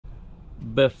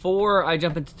Before I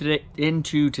jump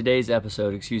into today's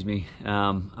episode, excuse me,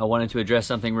 I wanted to address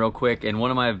something real quick. In one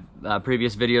of my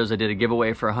previous videos, I did a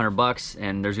giveaway for $100,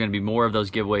 and there's going to be more of those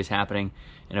giveaways happening.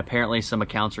 And apparently, some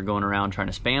accounts are going around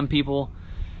trying to spam people.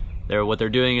 What they're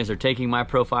doing is they're taking my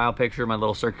profile picture, my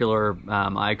little circular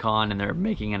icon, and they're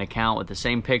making an account with the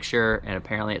same picture, and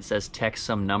apparently it says text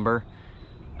some number.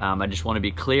 I just want to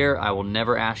be clear, I will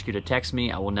never ask you to text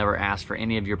me. I will never ask for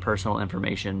any of your personal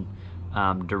information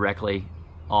directly.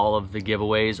 All of the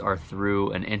giveaways are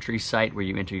through an entry site where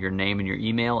you enter your name and your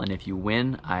email, and if you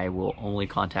win, I will only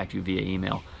contact you via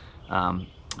email.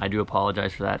 I do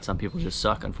apologize for that. Some people just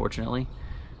suck, unfortunately,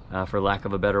 for lack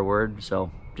of a better word.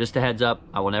 So just a heads up,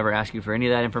 I will never ask you for any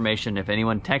of that information. If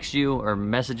anyone texts you or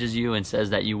messages you and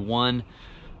says that you won,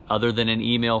 other than an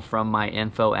email from my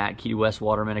info@Key West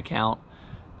Waterman account,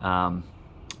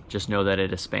 just know that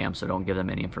it is spam, so don't give them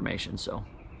any information. So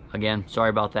again, sorry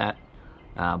about that,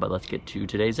 but let's get to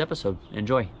today's episode.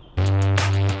 Enjoy.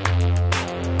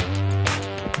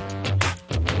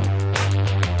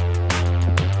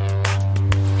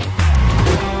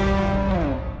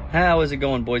 How is it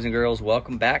going, boys and girls?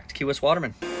 Welcome back to Key West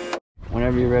Waterman.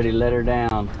 Whenever you're ready, let her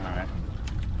down. All right.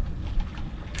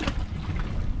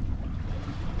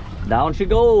 Down she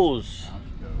goes.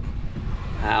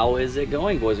 How is it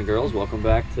going, boys and girls? Welcome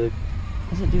back to... How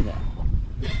does it do that?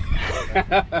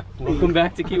 Welcome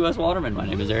back to Key West Waterman. My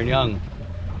name is Aaron Young.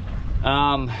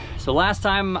 So last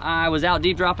time I was out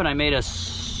deep dropping, I made a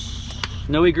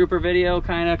snowy grouper video,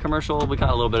 kind of commercial. We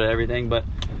caught a little bit of everything, but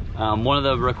one of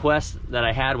the requests that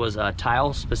I had was a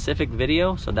tile specific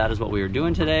video, so that is what we were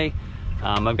doing today.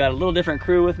 I've got a little different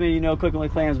crew with me, you know, cooking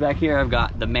with clams back here. I've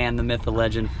got the man, the myth, the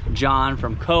legend, John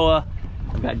from Koa.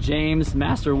 I've got James,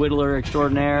 master whittler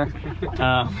extraordinaire.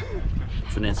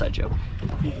 It's an inside joke.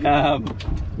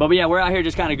 But yeah, we're out here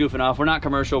just kind of goofing off. We're not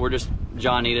commercial,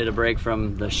 John needed a break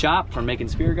from the shop from making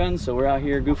spear guns, so we're out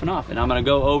here goofing off. And I'm gonna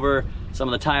go over some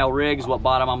of the tile rigs, what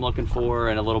bottom I'm looking for,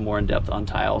 and a little more in depth on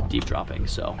tile deep dropping.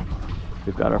 So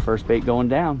we've got our first bait going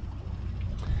down.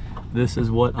 This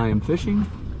is what I am fishing.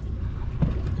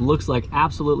 Looks like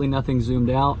absolutely nothing zoomed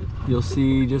out. You'll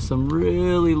see just some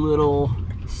really little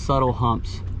subtle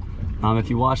humps.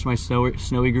 If you watched my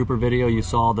snowy grouper video, you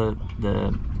saw the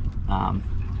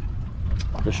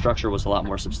structure was a lot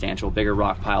more substantial, bigger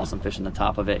rock piles. I'm fishing the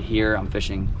top of it. Here I'm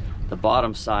fishing the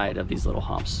bottom side of these little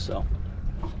humps. So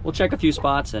we'll check a few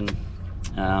spots and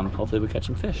hopefully we catch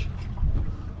some fish.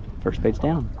 First bait's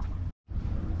down.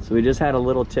 So we just had a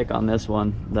little tick on this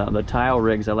one. The tile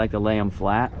rigs, I like to lay them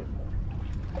flat.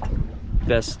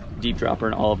 Best deep dropper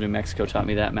in all of New Mexico taught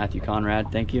me that, Matthew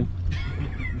Conrad. Thank you.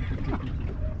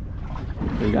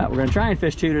 We're gonna try and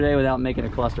fish two today without making a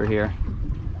cluster here.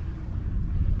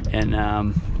 And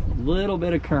a little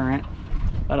bit of current,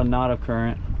 about a knot of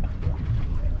current.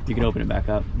 You can open it back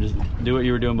up. Just do what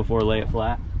you were doing before, lay it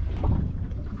flat.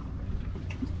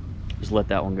 Just let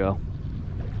that one go.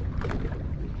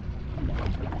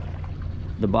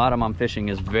 The bottom I'm fishing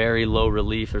is very low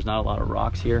relief. There's not a lot of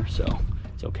rocks here, so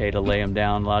it's okay to lay them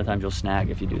down. A lot of times you'll snag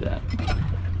if you do that.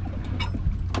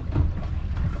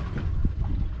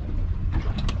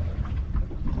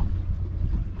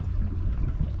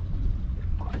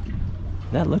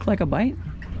 That look like a bite?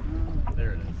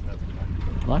 There it is. That's the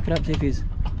bite. Lock it up, see if he's...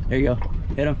 There you go.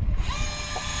 Hit him.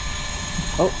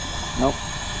 Oh, nope.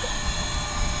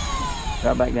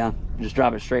 Drop back down. Just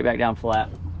drop it straight back down flat.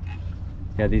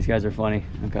 Yeah, these guys are funny.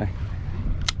 Okay.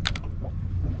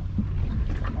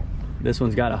 This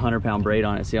one's got a 100-pound braid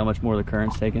on it. See how much more the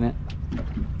current's taking it?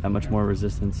 That much more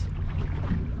resistance.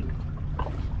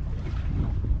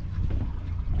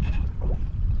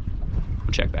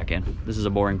 Check back in. This is a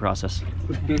boring process.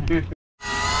 Yeah,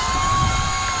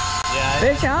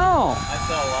 Fish on! I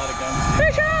saw a lot of guns.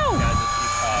 Fish on! Guys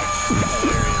that keep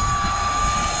hilarious.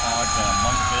 I like the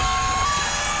monkfish.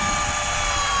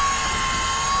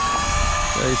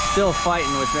 So he's still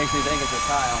fighting, which makes me think it's a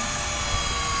tile.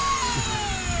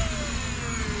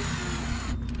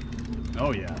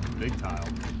 Oh yeah, big tile.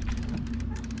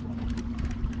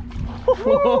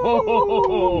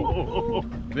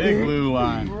 Big blue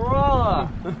line. Bruh.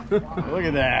 Look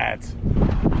at that.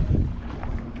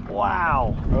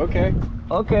 Wow. Okay.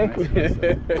 Okay.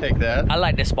 Take that. I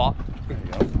like this spot. There you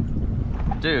go.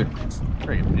 Dude.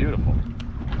 Freaking beautiful.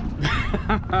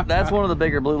 That's one of the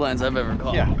bigger blue lines I've ever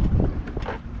caught. Yeah.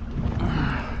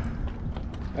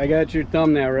 I got your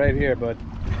thumbnail right here, bud.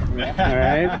 All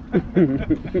right.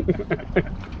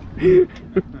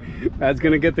 That's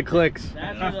gonna get the clicks.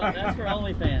 That's for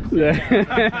OnlyFans.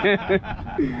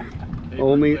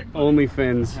 Only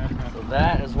fins. So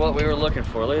that is what we were looking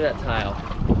for. Look at that tile.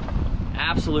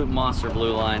 absolute monster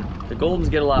blue line. The Goldens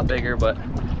get a lot bigger, but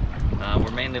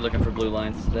we're mainly looking for blue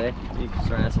lines today.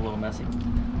 Sorry, that's a little messy.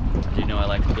 I do know I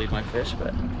like to bleed my fish,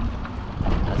 but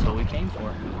that's what we came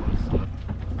for.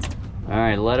 All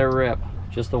right, let her rip.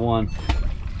 Just the one.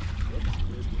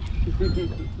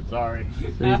 Sorry.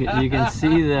 So you can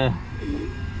see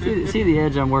the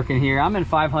edge I'm working here. I'm in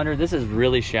 500. This is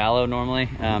really shallow normally.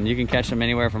 You can catch them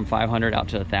anywhere from 500 out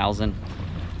to 1,000.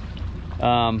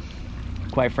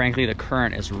 Quite frankly, the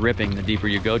current is ripping the deeper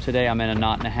you go today. I'm in a 1.5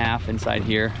 knots inside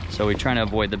here, so we're trying to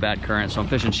avoid the bad current, so I'm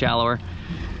fishing shallower.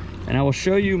 And I will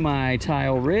show you my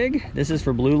tile rig. This is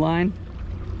for blue line.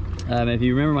 If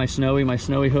you remember my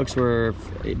snowy hooks were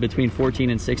between 14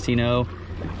 and 16.0.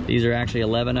 These are actually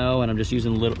 11.0, and I'm just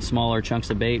using little smaller chunks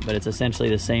of bait, but it's essentially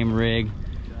the same rig,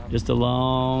 just a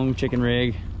long chicken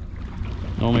rig.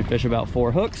 Normally fish about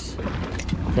 4 hooks.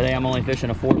 Today I'm only fishing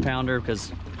a 4-pounder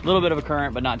because a little bit of a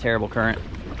current, but not terrible current.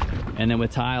 And then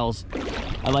with tiles,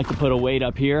 I like to put a weight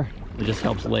up here. It just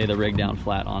helps lay the rig down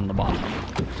flat on the bottom.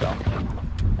 So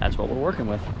that's what we're working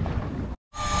with.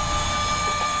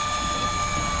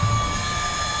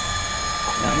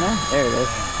 There it is.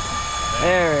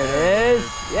 There it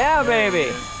is. Yeah,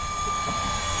 baby.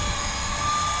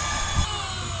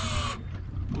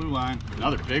 Blue line.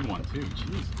 Another big one too.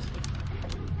 Jesus.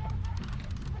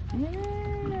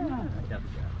 Yeah.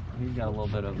 He's got a little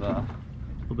bit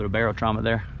of barrel trauma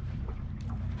there.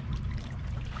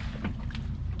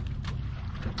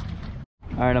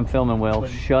 All right, I'm filming, Will.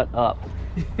 Shut up.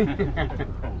 Oh,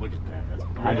 look at that. That's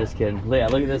fire. I'm just kidding. Yeah,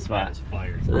 look at this spot. That is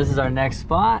fire. So this is our next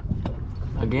spot.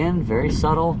 Again, very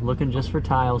subtle, looking just for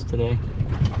tiles today.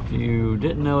 If you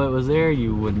didn't know it was there,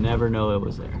 you would never know it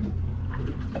was there.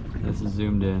 This is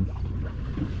zoomed in.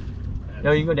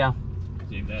 No, you can go down.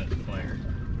 Dude, that is fire.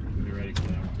 Be ready for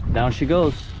that. Down she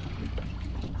goes.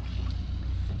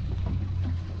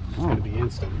 It's gonna be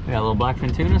instant. We got a little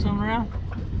blackfin tuna swimming around.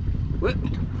 What?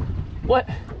 What?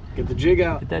 Get the jig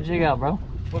out. Get that jig out, bro.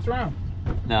 What's wrong?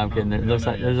 No, I'm kidding. It we looks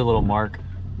don't know like yet. there's a little mark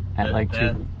at like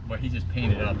 2. What he just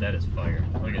painted up, that is fire.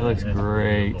 Look at It looks that. That's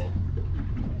great. beautiful.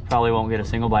 Probably won't get a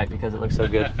single bite because it looks so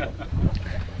good.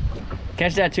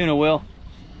 Catch that tuna, Will.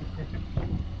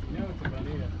 No, it's a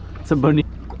bonita. It's a bonita.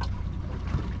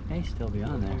 May still be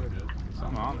on there.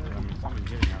 Something on there. I mean, something's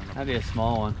getting on there. That'd be a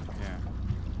small one. Yeah.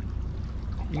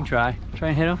 You can try. Try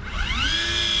and hit him.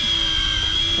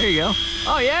 There you go.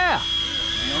 Oh yeah!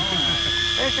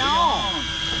 Fish on!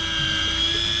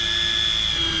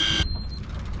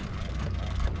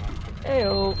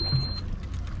 Hey-o.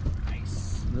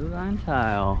 Nice. Blue line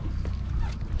tile.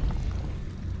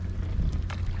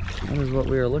 That is what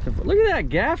we were looking for. Look at that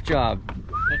gaff job.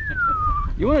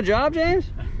 You want a job, James?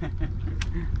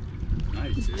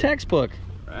 Nice. It's Dude. textbook.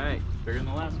 Right. Bigger than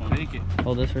the last one. Take it.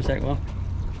 Hold this for a sec, Will.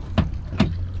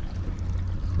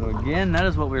 So again, that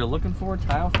is what we were looking for,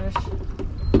 tile fish.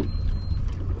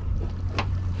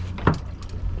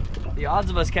 The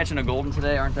odds of us catching a golden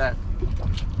today aren't that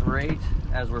great,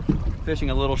 as we're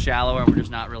fishing a little shallower and we're just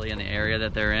not really in the area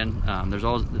that they're in. There's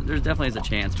definitely is a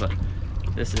chance, but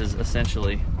this is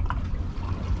essentially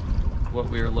what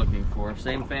we were looking for.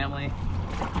 Same family,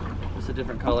 just a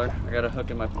different color. I got a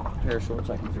hook in my pair of shorts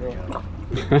I can throw.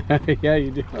 Yeah, you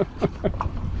do.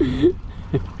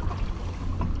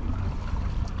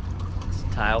 It's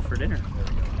tile for dinner.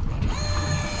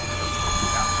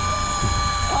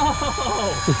 Oh!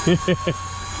 You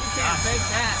can't fake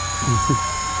that.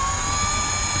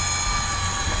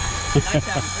 Nice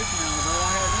having fishing on the boat.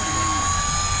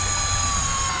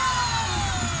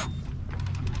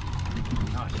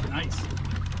 I Gosh, nice.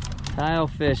 Tile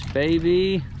fish,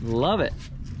 baby. Love it.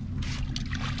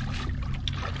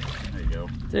 There you go.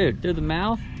 Dude, through the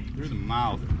mouth. Through the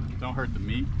mouth. Don't hurt the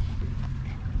meat.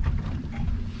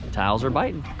 Tiles are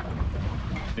biting.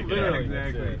 Literally,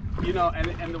 exactly. You know,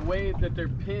 and the way that they're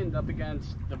pinned up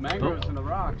against the mangroves and the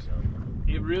rocks,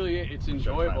 it's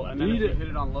enjoyable. And then if you hit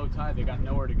it on low tide, they got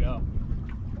nowhere to go.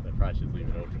 They probably should leave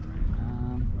it open,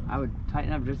 right? I would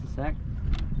tighten up just a sec.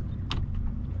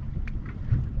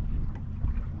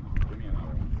 Give me another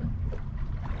one.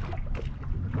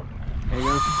 There you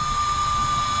go.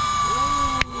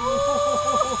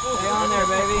 Stay on there,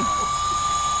 baby.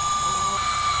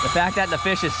 The fact that the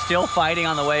fish is still fighting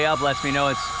on the way up lets me know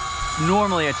it's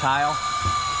normally a tile.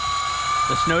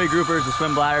 The snowy groupers, the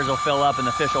swim bladders will fill up and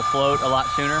the fish will float a lot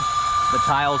sooner. The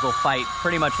tiles will fight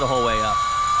pretty much the whole way up.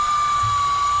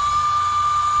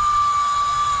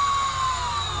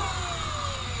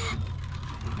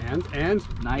 And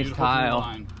Nice Beautiful tile.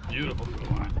 line. Beautiful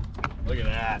line. Look at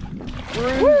that.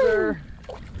 Bruiser.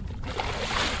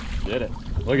 Did it.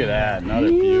 Look at that. Another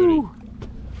beauty.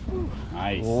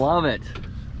 Nice. Love it.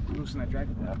 loosen that drag.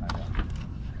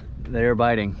 They are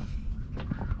biting.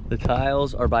 The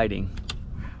tiles are biting.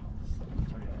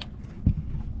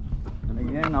 And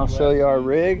again, I'll show you our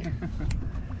rig.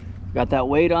 Got that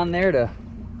weight on there to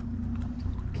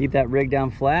keep that rig down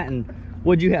flat. And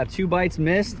what'd you have? 2 bites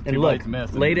missed? And look,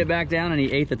 laid it back down and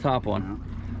he ate the top one.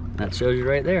 That shows you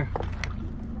right there.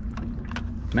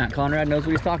 Matt Conrad knows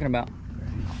what he's talking about.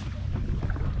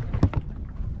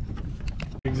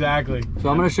 Exactly. So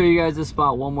I'm gonna show you guys this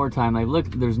spot one more time. Like,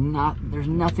 look, there's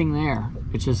nothing there.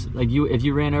 It's just like if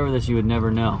you ran over this, you would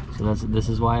never know. So this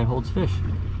is why it holds fish.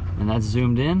 And that's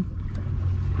zoomed in.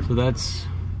 So that's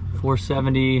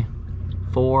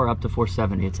 474 up to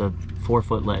 470. It's a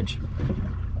 4-foot ledge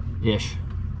ish.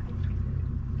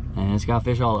 And it's got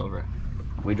fish all over it.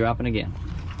 We dropping again.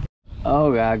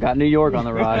 Oh God, got New York on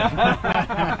the rod.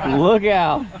 Look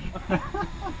out.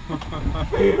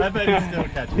 I bet he's still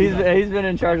catching. He's been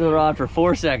in charge of the rod for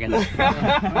 4 seconds.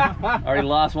 Already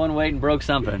lost one weight and broke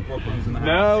something.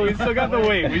 No, we still got the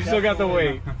weight. We still got the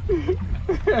weight.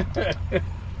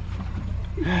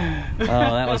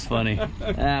 Oh, that was funny.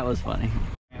 That was funny.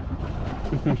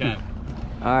 Okay.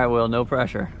 All right, Will, no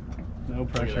pressure. No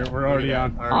pressure. We're already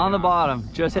on. On the bottom.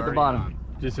 Just hit the bottom.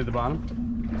 Just hit the bottom?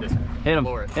 Just Hit him.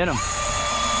 floor it. Hit him.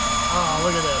 Oh,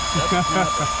 look at this. That's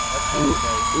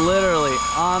snapping. Literally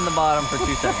on the bottom for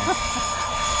 2 seconds.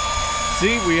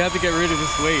 See, we have to get rid of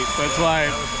this weight. That's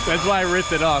why I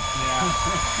ripped it off. Yeah.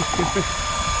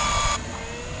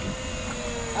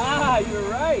 Ah, you were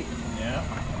right. Yeah.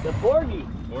 The porgy.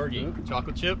 Porgy.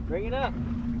 Chocolate chip. Bring it up.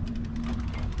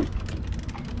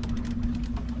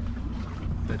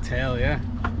 The tail, yeah.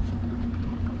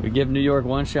 We give New York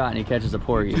one shot and he catches a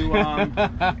porgy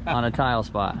on a tile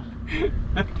spot.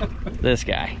 This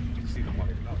guy.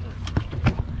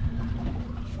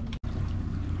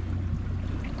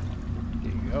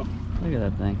 There you go. Look at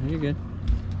that thing. You're good.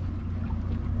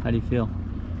 How do you feel?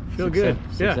 Feel good.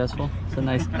 Yeah. Successful. It's a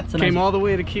nice. Came all the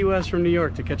way to Key West from New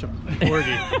York to catch a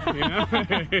porgy. You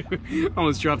know?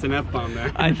 Almost dropped an F-bomb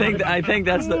there. I think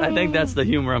that's the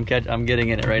humor I'm getting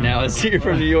in it right now. Is you're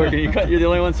from New York and you're the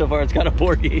only one so far that's got a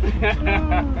porgy. All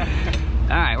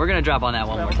right, we're gonna drop on that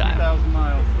one more time. 2,000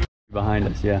 miles. Behind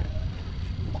us, yeah.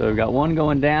 So we've got one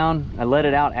going down. I let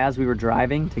it out as we were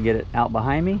driving to get it out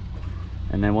behind me,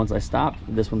 and then once I stopped,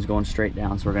 this one's going straight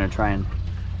down. So we're gonna try and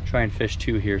fish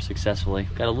 2 here successfully.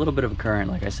 Got a little bit of a current,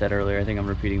 like I said earlier. I think I'm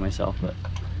repeating myself, but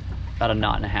about a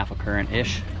 1.5 knot of current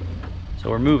ish. So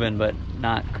we're moving, but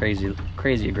not crazy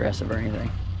aggressive or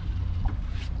anything.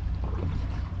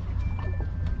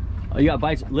 Oh, you got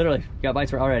bites, literally. You got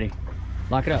bites already.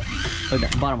 Lock it up. Look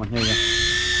at that bottom one. There you go.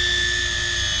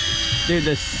 Dude,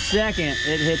 the second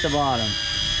it hit the bottom.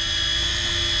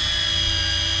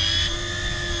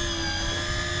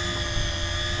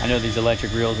 I know these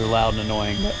electric reels are loud and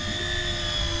annoying, but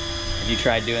if you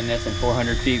tried doing this in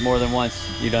 400 feet more than once,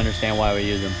 you'd understand why we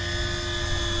use them.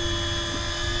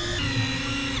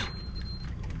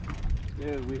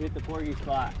 Dude, we hit the porgy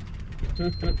spot.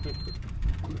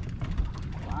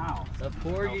 Wow, the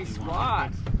porgy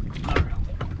spot.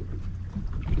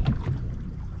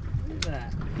 Look at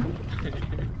that.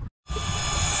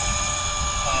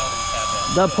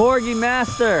 The porgy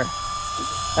master.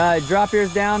 Drop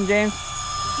yours down, James.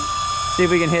 See if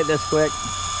we can hit this quick.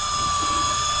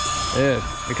 Dude,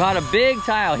 we caught a big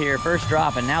tile here, first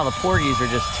drop, and now the porgies are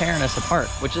just tearing us apart,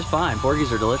 which is fine. Porgies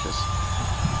are delicious.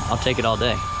 I'll take it all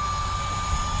day.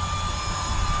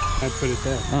 I put it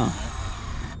there. Oh.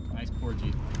 Nice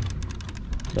porgy.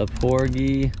 The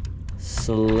porgy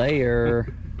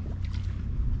slayer.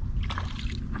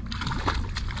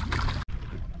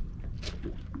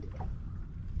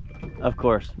 Of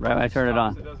course, right when I turn it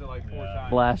on. It does it like 4 times.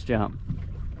 Blast jump.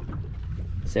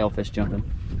 Sailfish jumping.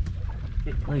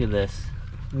 Look at this.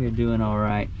 We are doing all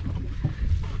right.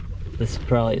 This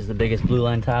probably is the biggest blue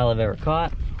line tile I've ever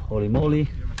caught. Holy moly.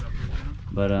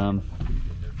 But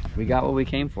we got what we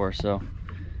came for, so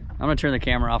I'm gonna turn the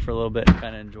camera off for a little bit and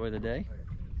kind of enjoy the day.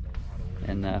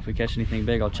 And if we catch anything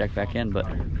big, I'll check back in, but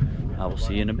I will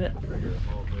see you in a bit.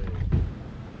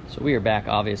 So we are back,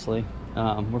 obviously.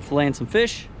 We're filleting some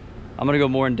fish. I'm gonna go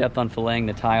more in depth on filleting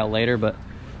the tile later, but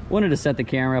wanted to set the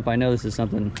camera up. I know this is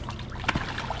something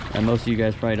that most of you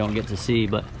guys probably don't get to see,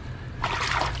 but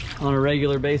on a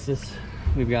regular basis,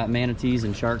 we've got manatees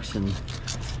and sharks and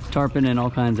tarpon and all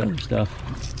kinds of other stuff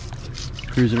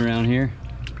cruising around here.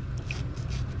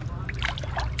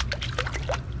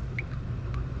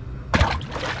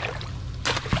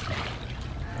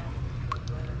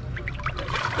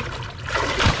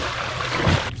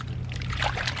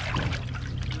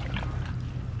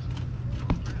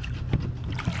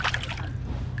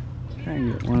 Try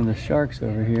and get one of the sharks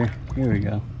over here. Here we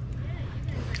go.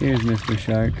 Here's Mr.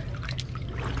 Shark.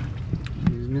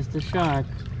 Here's Mr. Shark.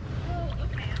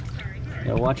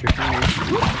 Gotta watch your fingers.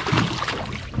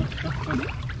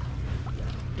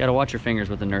 Gotta watch your fingers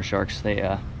with the nurse sharks. They,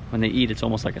 when they eat, it's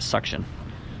almost like a suction,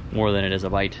 more than it is a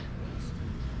bite.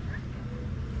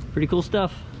 Pretty cool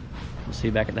stuff. We'll see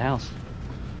you back at the house.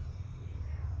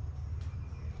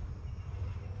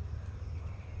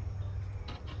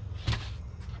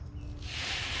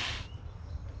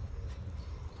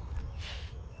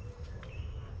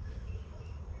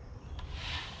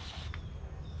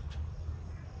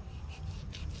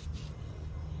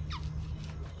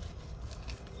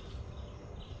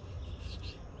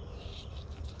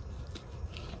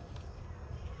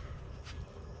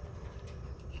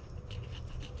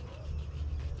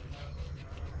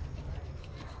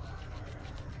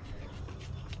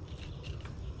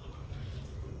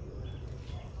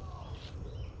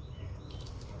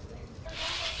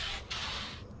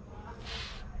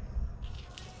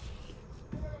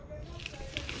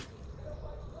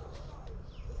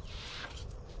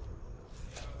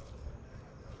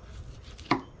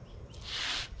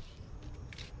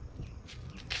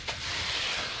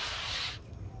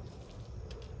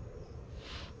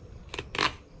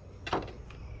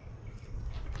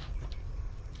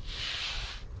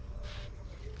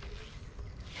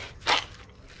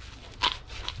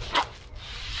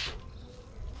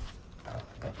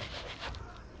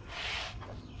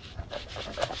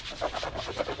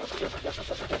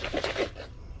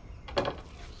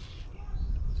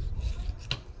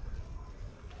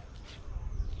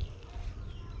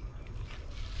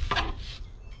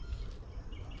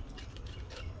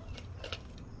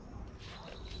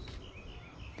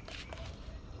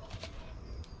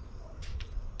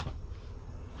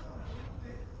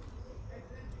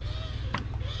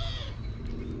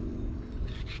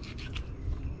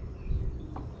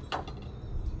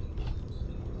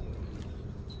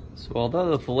 So although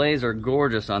the fillets are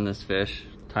gorgeous on this fish,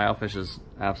 tilefish is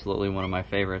absolutely one of my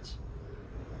favorites.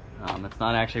 It's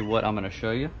not actually what I'm going to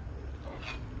show you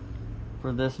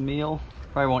for this meal.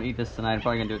 Probably won't eat this tonight. I'm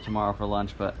probably going to do it tomorrow for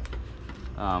lunch, but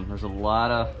there's a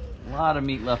lot of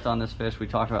meat left on this fish. We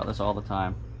talk about this all the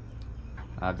time.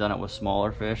 I've done it with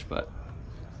smaller fish, but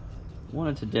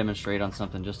wanted to demonstrate on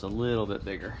something just a little bit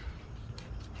bigger.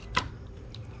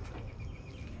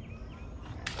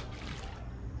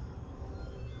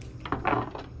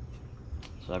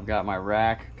 So I've got my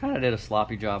rack. Kind of did a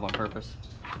sloppy job on purpose.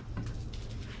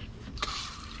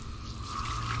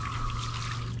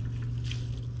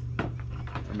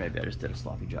 Or maybe I just did a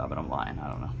sloppy job and I'm lying, I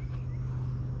don't know.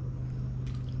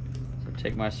 So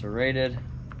take my serrated.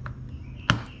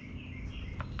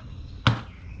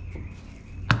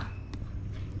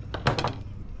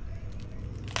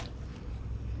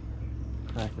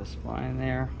 Crack the spine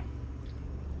there.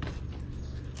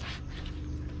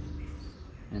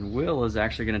 And Will is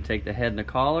actually going to take the head and the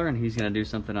collar, and he's going to do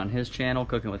something on his channel,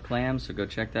 Cooking with Clams, so go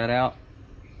check that out.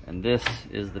 And this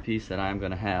is the piece that I'm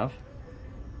going to have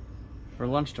for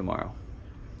lunch tomorrow.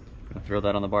 I'm going to throw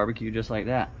that on the barbecue just like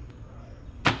that.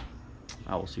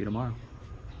 I will see you tomorrow.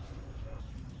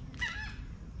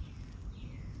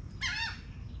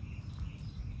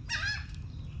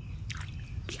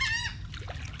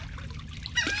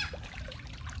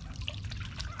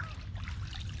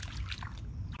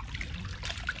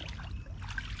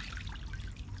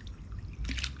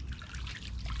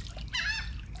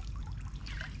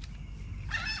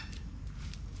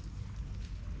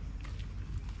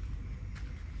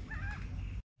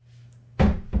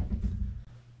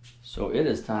 So it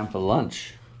is time for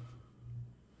lunch.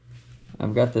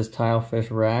 I've got this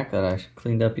tilefish rack that I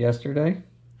cleaned up yesterday.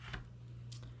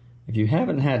 If you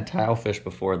haven't had tilefish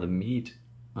before, the meat,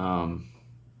 in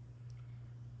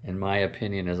my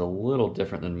opinion, is a little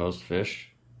different than most fish.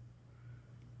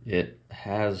 It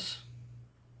has,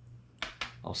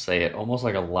 I'll say it, almost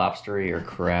like a lobstery or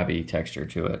crabby texture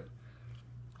to it.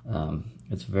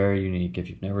 It's very unique. If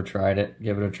you've never tried it,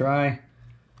 give it a try.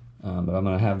 But I'm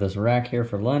going to have this rack here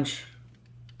for lunch.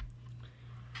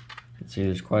 You can see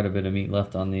there's quite a bit of meat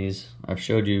left on these. I've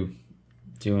showed you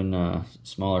doing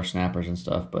smaller snappers and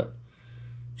stuff, but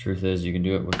truth is you can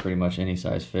do it with pretty much any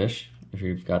size fish if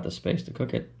you've got the space to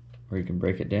cook it, or you can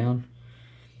break it down.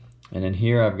 And then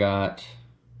here I've got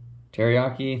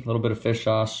teriyaki, a little bit of fish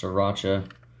sauce, sriracha,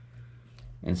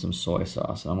 and some soy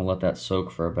sauce. I'm going to let that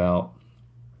soak for about,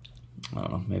 I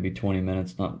don't know, maybe 20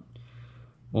 minutes.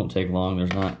 Won't take long.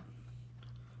 There's not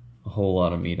a whole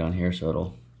lot of meat on here, so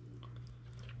it'll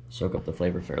soak up the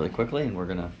flavor fairly quickly, and we're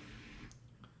gonna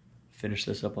finish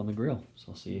this up on the grill.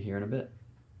 So I'll see you here in a bit.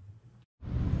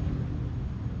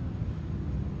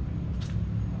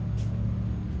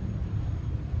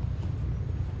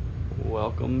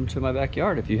 Welcome to my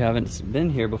backyard. If you haven't been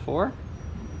here before,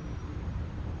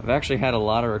 I've actually had a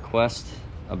lot of requests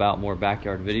about more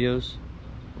backyard videos.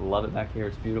 Love it back here,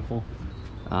 it's beautiful.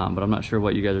 But I'm not sure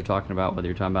what you guys are talking about, whether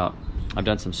you're talking about, I've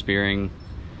done some spearing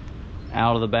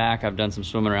out of the back, I've done some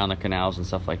swimming around the canals and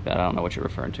stuff like that. I don't know what you're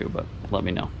referring to, but let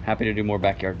me know. Happy to do more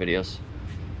backyard videos.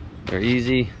 They're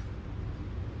easy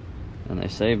and they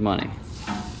save money.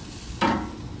 I'm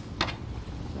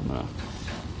gonna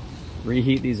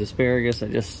reheat these asparagus. I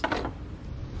just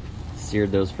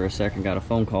seared those for a second, got a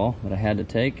phone call that I had to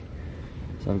take.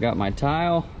 So I've got my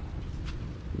tile,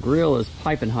 grill is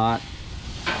piping hot,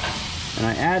 and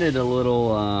I added a little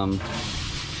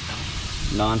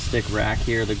non-stick rack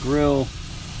here. The grill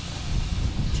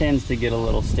tends to get a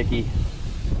little sticky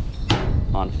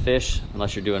on fish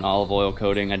unless you're doing olive oil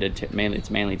coating. I did it's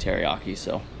mainly teriyaki,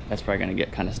 so that's probably gonna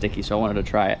get kind of sticky, so I wanted to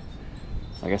try it,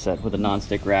 like I said, with a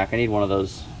non-stick rack. I need one of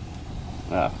those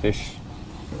fish,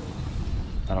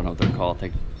 I don't know what they're called,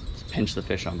 they pinch the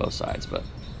fish on both sides, but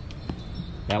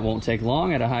that won't take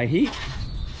long at a high heat,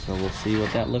 so we'll see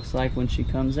what that looks like when she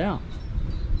comes out.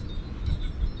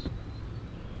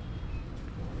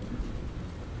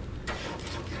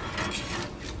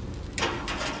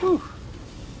 Whew.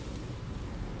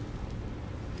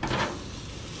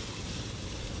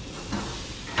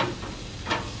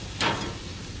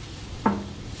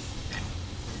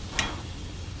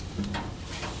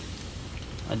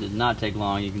 That did not take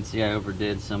long. You can see I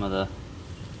overdid some of the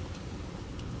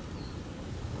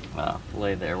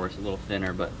fillet there where it's a little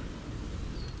thinner, but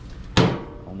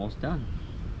almost done.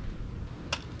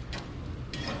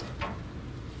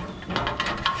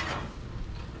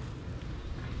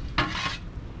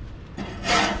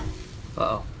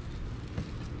 Uh-oh.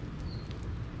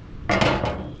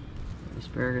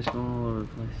 Asparagus going all over the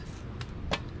place.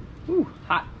 Woo,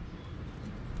 hot.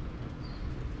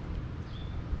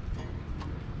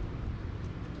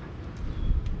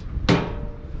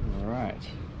 All right.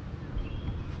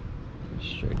 Let's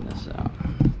straighten this out.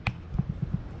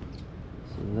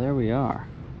 So there we are.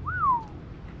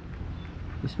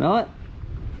 You smell it?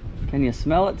 Can you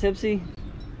smell it, Tipsy?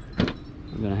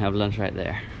 We're gonna have lunch right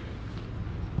there.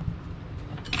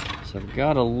 So I've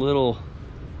got a little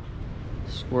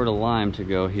squirt of lime to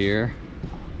go here.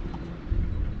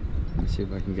 Let me see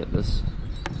if I can get this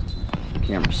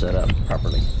camera set up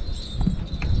properly.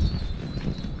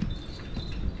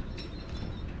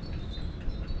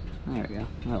 There we go,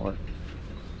 that'll work.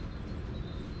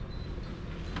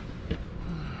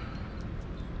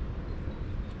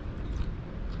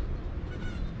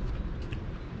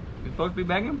 You folks be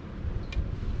begging?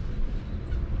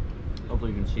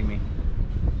 Hopefully you can see me.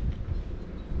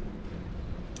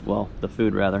 Well, the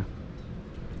food rather.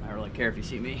 I don't really care if you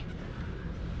see me.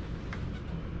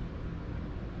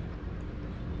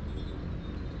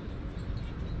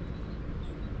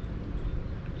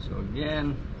 So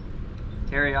again,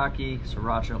 teriyaki,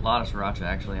 sriracha, a lot of sriracha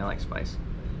actually, I like spice.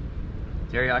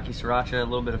 Teriyaki, sriracha, a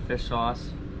little bit of fish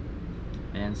sauce,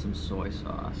 and some soy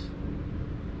sauce.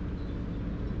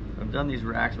 I've done these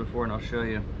racks before and I'll show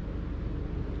you.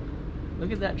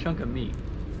 Look at that chunk of meat.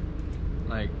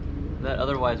 Like, that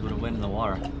otherwise would have went in the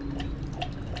water.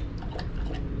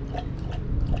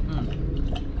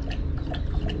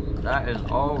 That is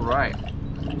all right.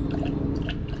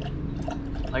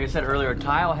 Like I said earlier,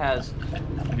 tile has,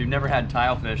 if you've never had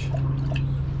tile fish,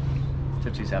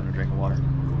 Tipsy's having a drink of water.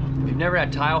 If you've never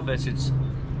had tile fish, it's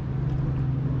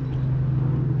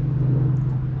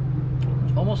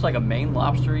almost like a Maine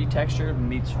lobstery texture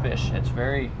meets fish. It's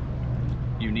very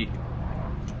unique.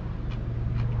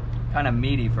 Kind of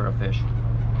meaty for a fish.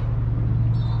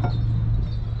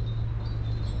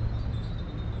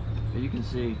 But you can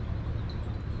see,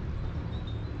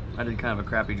 I did kind of a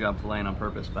crappy job filleting on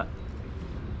purpose, but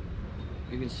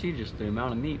you can see just the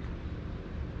amount of meat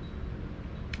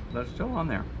that's still on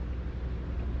there.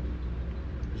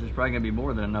 This is probably gonna be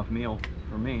more than enough meal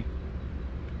for me.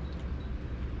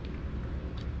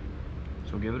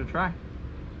 So give it a try.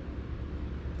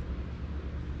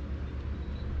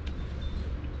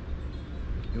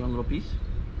 You want a little piece?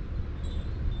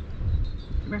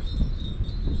 Come here.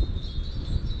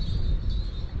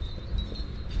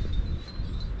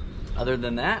 Other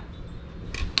than that,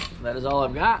 that is all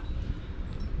I've got.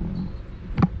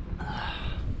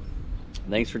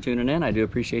 Thanks for tuning in. I do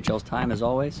appreciate y'all's time as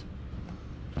always.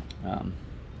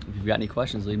 If you've got any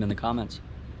questions, leave them in the comments.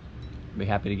 I'll be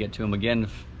happy to get to them. Again,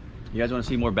 if you guys want to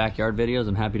see more backyard videos,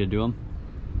 I'm happy to do them.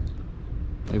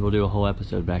 Maybe we'll do a whole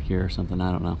episode back here or something,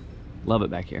 I don't know. Love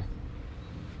it back here.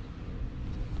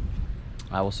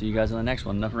 I will see you guys on the next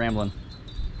one. Enough rambling.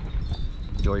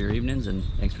 Enjoy your evenings and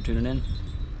thanks for tuning in.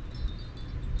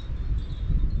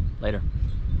 Later.